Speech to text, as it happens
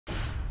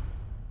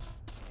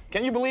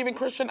Can you believe it,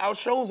 Christian? Our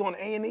show's on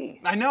A&E.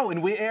 I know,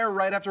 and we air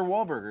right after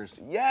Wahlbergs.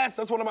 Yes,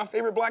 that's one of my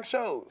favorite black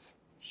shows.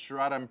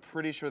 Sherrod, I'm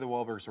pretty sure the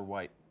Wahlbergs are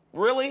white.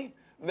 Really?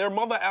 Their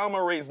mother,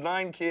 Alma, raised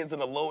 9 kids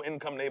in a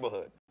low-income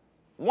neighborhood.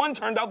 One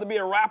turned out to be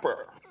a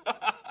rapper.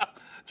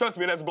 Trust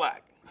me, that's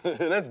black.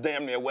 That's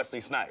damn near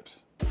Wesley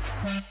Snipes.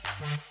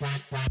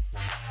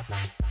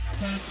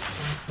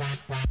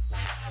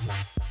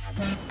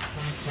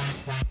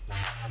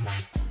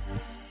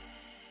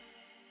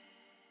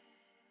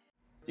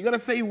 You gotta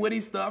say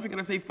witty stuff, you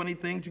gotta say funny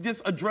things. You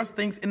just address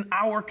things in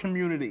our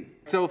community.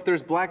 So if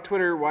there's black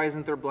Twitter, why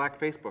isn't there black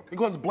Facebook?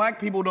 Because black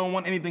people don't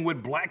want anything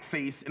with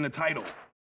blackface in the title.